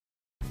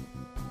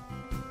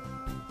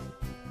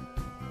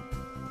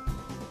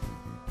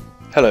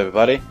Hello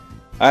everybody,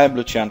 I am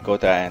Lucian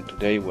Kota and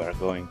today we are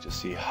going to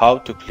see how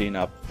to clean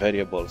up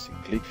variables in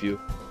QlikView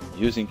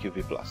using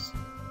QVPlus.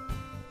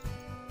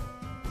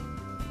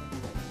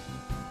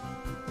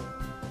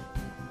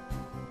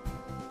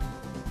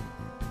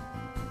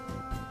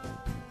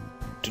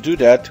 To do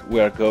that, we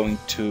are going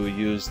to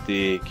use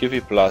the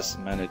QVPlus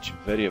Manage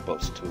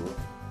Variables tool,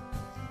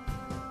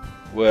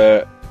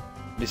 where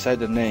beside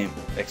the name,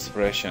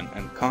 expression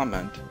and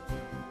comment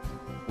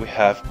we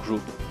have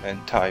group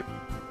and type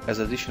as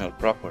additional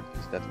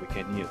properties that we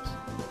can use.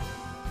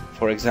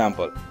 For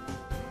example,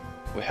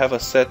 we have a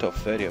set of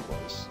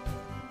variables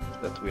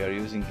that we are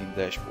using in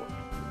dashboard.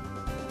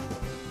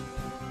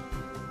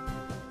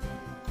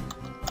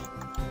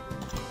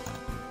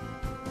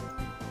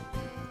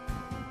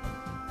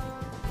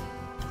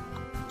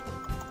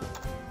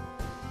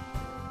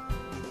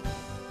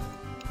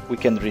 We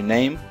can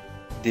rename,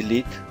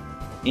 delete,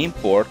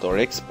 import or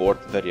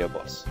export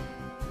variables.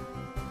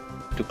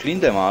 To clean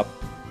them up,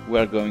 we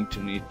are going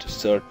to need to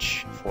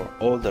search for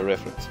all the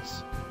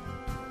references.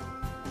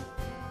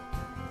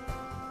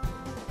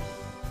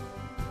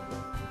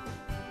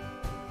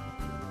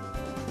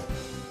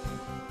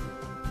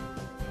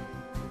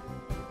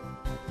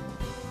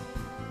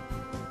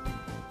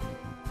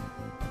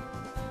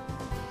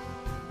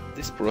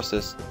 This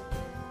process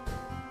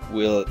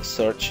will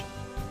search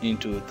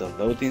into the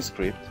loading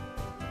script,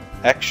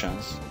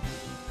 actions,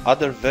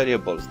 other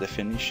variables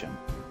definition,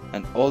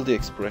 and all the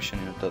expression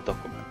in the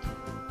document.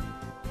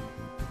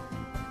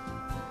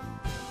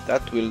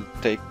 That will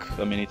take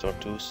a minute or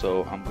two,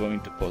 so I'm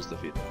going to pause the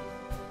video.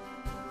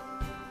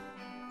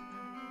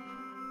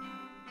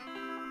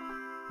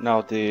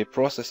 Now the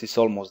process is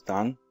almost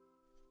done.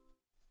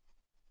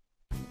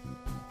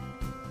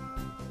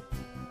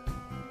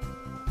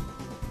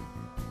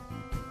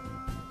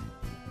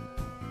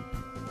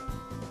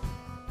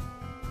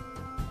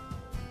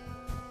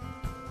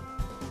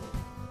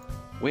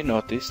 We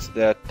noticed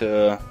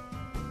that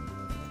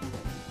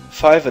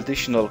 5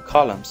 additional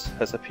columns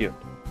has appeared.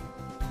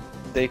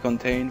 They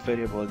contain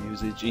variable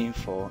usage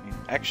info in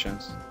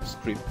actions,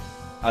 script,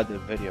 other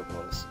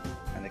variables,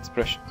 and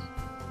expressions.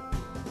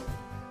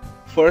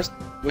 First,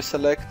 we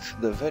select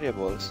the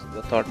variables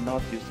that are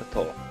not used at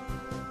all,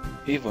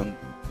 even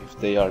if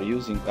they are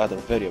using other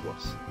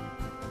variables.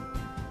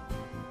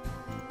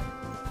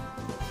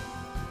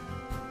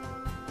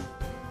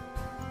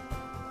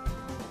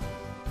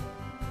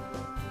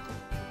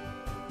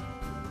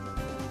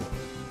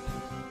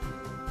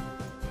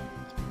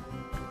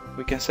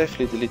 We can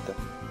safely delete them.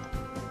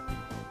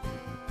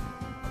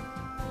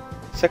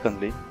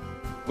 Secondly,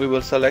 we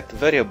will select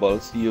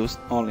variables used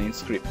only in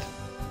script.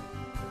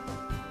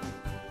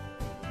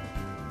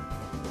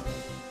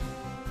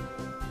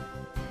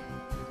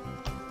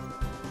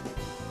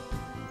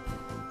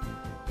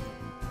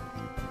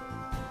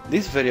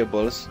 These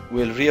variables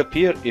will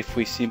reappear if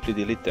we simply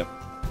delete them,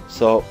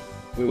 so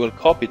we will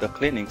copy the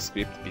cleaning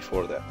script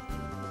before that.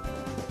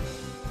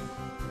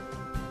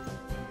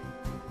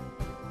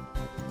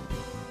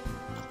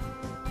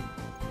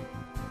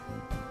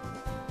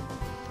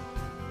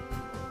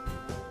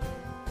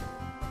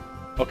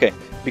 Okay,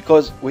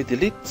 because we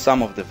delete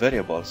some of the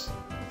variables,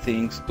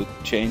 things could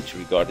change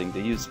regarding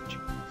the usage.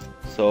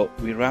 So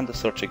we run the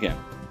search again.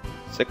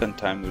 Second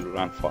time we'll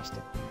run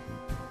faster.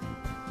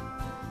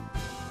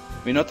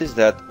 We notice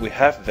that we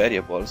have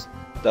variables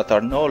that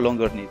are no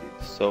longer needed,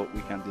 so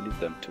we can delete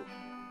them too.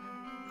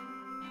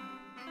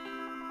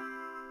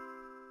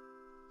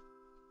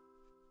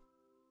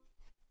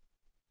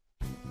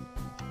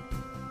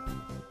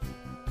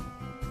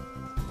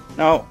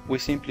 Now we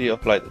simply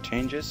apply the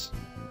changes.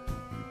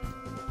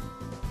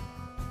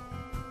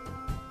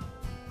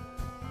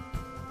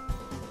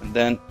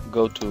 Then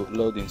go to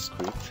loading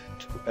script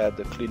to add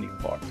the cleaning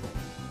part.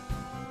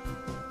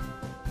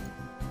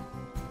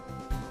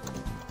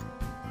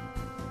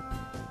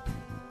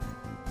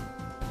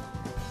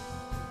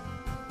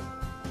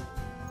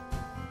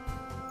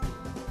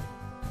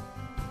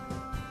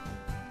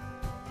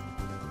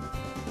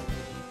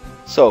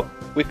 So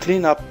we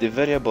clean up the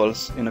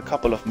variables in a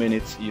couple of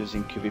minutes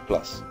using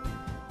QVPlus.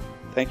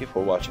 Thank you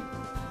for watching.